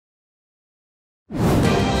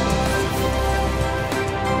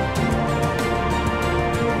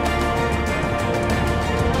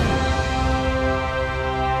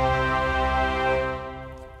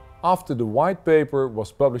After the white paper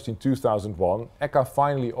was published in 2001, ECHA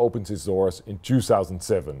finally opened its doors in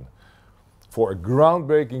 2007 for a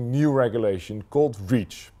groundbreaking new regulation called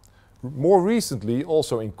REACH. More recently,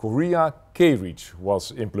 also in Korea, K-REACH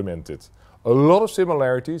was implemented. A lot of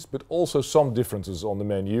similarities, but also some differences on the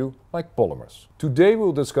menu, like polymers. Today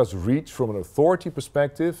we'll discuss REACH from an authority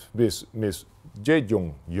perspective with Ms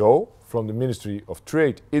Jaeyoung You from the Ministry of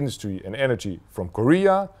Trade, Industry and Energy from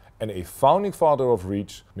Korea, and a founding father of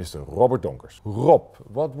REACH, Mr. Robert Donkers. Rob,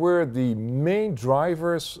 what were the main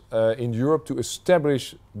drivers in Europe to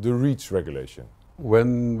establish the REACH regulation?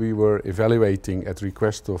 When we were evaluating at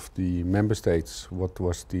request of the member states what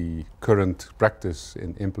was the current practice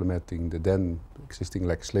in implementing the then existing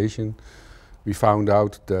legislation, we found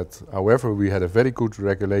out that however we had a very good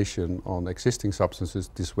regulation on existing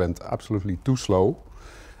substances, this went absolutely too slow,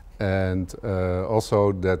 and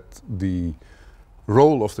also that the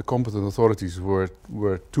role of the competent authorities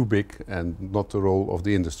were too big and not the role of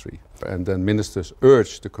the industry. And then ministers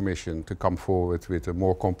urged the Commission to come forward with a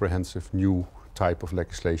more comprehensive new type of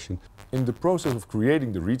legislation. In the process of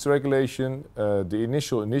creating the REACH regulation, the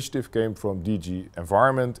initial initiative came from DG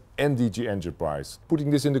Environment and DG Enterprise.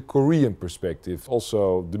 Putting this in the Korean perspective,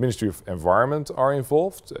 also the Ministry of Environment are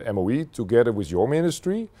involved, MOE, together with your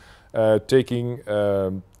ministry, taking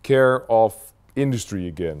care of industry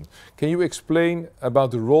again. Can you explain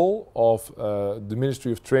about the role of the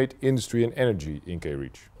Ministry of Trade, Industry and Energy in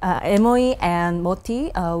K-REACH? MOE and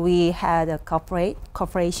MOTI, we had a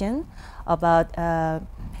cooperation about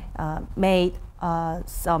made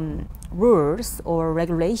some rules or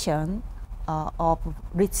regulation of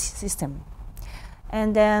REACH system.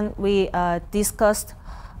 And then we discussed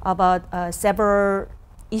about several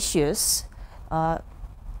issues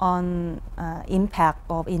on impact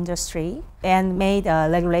of industry and made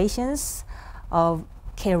regulations of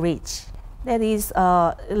K-REACH. That is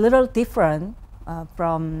a little different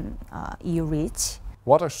from EU REACH.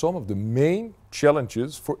 What are some of the main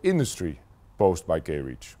challenges for industry posed by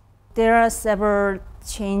K-REACH? There are several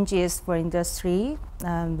changes for industry,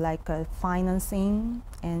 like financing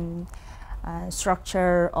and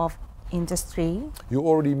structure of industry. You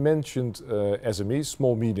already mentioned SMEs,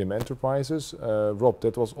 small medium enterprises. Rob,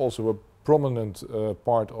 that was also a prominent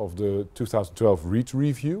part of the 2012 REACH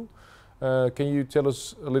review. Can you tell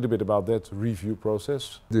us a little bit about that review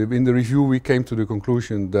process? In the review we came to the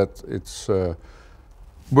conclusion that it's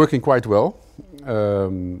working quite well.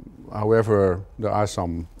 However, there are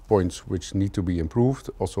some points which need to be improved,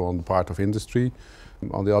 also on the part of industry.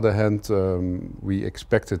 On the other hand, we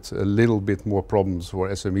expected a little bit more problems for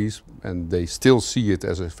SMEs, and they still see it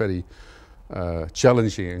as a very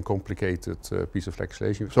challenging and complicated piece of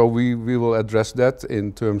legislation. So we will address that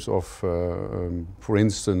in terms of, for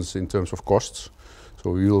instance, in terms of costs.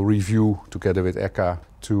 So we will review together with ECHA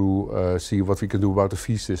to see what we can do about the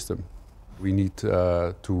fee system. We need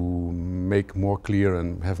to make more clear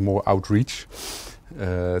and have more outreach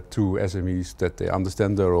to SMEs, that they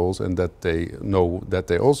understand their roles and that they know that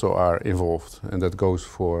they also are involved. And that goes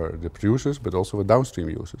for the producers, but also for downstream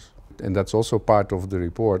users. And that's also part of the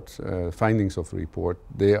report, findings of the report.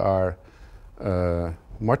 They are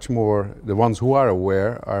much more, the ones who are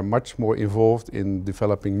aware are much more involved in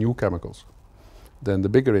developing new chemicals than the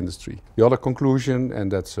bigger industry. The other conclusion, and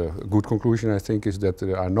that's a good conclusion I think, is that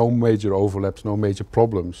there are no major overlaps, no major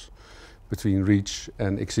problems between REACH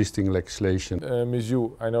and existing legislation. Ms.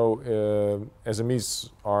 Yu, I know SMEs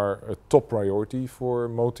are a top priority for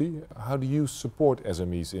MOTI. How do you support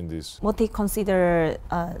SMEs in this? MOTI consider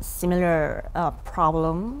a similar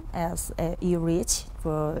problem as EU REACH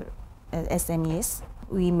for SMEs.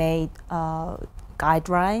 We made a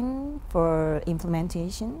guideline for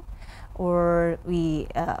implementation, or we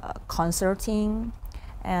consulting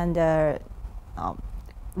and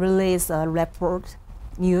release a report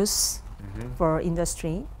news for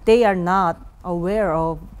industry. They are not aware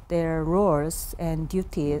of their roles and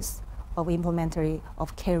duties of implementation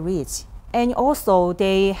of K-REACH. And also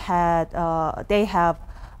they have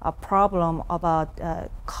a problem about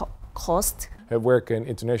cost. Where can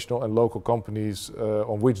international and local companies,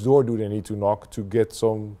 on which door do they need to knock to get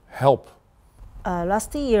some help?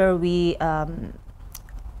 Last year we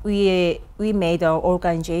made an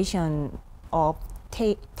organization of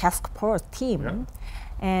task force team. Yeah.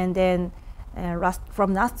 And then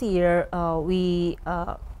from last year, we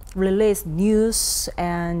released news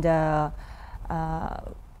and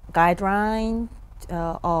guideline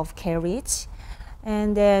of K-REACH.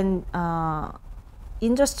 And then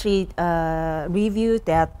industry reviewed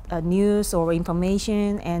that news or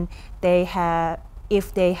information, and they have,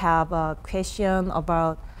 if they have a question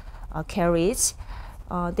about K-REACH,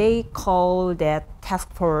 They call that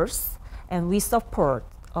task force, and we support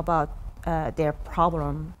about their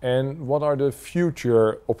problem. And what are the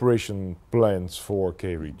future operation plans for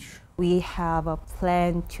K-REACH? We have a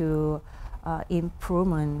plan to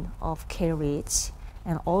improvement of K-REACH,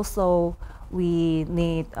 and also we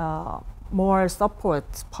need more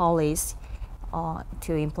support policy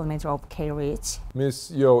to implement of K-REACH.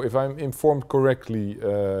 Ms. Yo, if I'm informed correctly,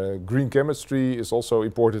 green chemistry is also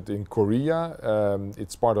imported in Korea.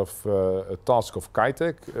 It's part of a task of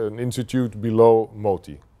KaiTech, an institute below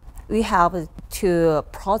MOTI. We have two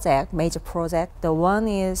major projects. The one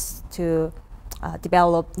is to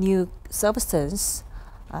develop new substance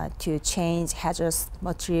to change hazardous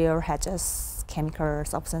material, hazardous chemical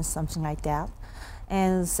substance, something like that.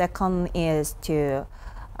 And second is to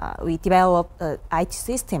we develop an IT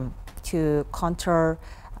system to control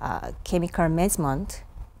chemical management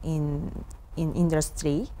in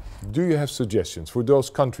industry. Do you have suggestions for those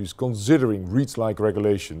countries considering REACH-like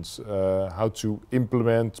regulations, how to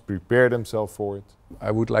implement, prepare themselves for it?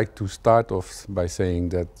 I would like to start off by saying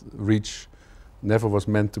that REACH never was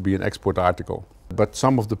meant to be an export article. But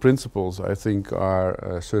some of the principles, I think,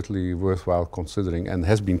 are certainly worthwhile considering and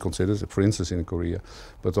has been considered, for instance, in Korea,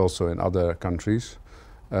 but also in other countries.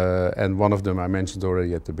 And one of them I mentioned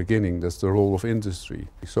already at the beginning, that's the role of industry.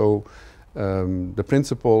 So the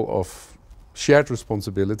principle of shared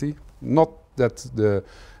responsibility, not in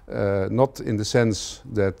the sense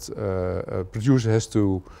that a producer has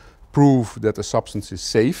to prove that a substance is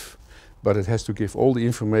safe, but it has to give all the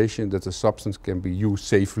information that the substance can be used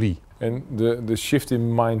safely. And the shift in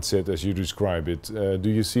mindset, as you describe it, do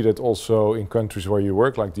you see that also in countries where you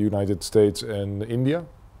work, like the United States and India?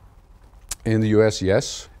 In the US,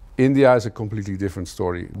 yes. India is a completely different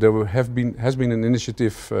story. There has been an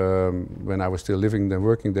initiative when I was still living and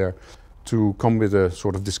working there to come with a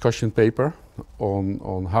sort of discussion paper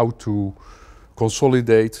on how to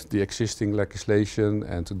consolidate the existing legislation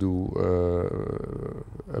and to do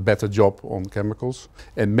a better job on chemicals,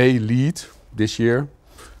 and may lead this year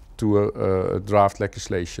to a draft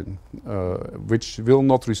legislation which will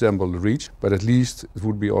not resemble the REACH, but at least it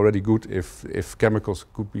would be already good if chemicals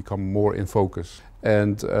could become more in focus.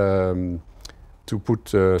 And to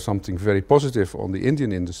put something very positive on the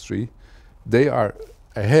Indian industry, they are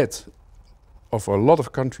ahead of a lot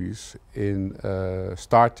of countries in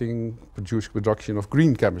starting production of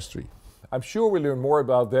green chemistry. I'm sure we'll learn more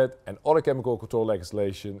about that and other chemical control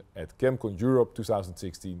legislation at ChemCon Europe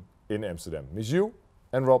 2016 in Amsterdam. Ms. Yu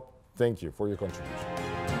and Rob, thank you for your contribution.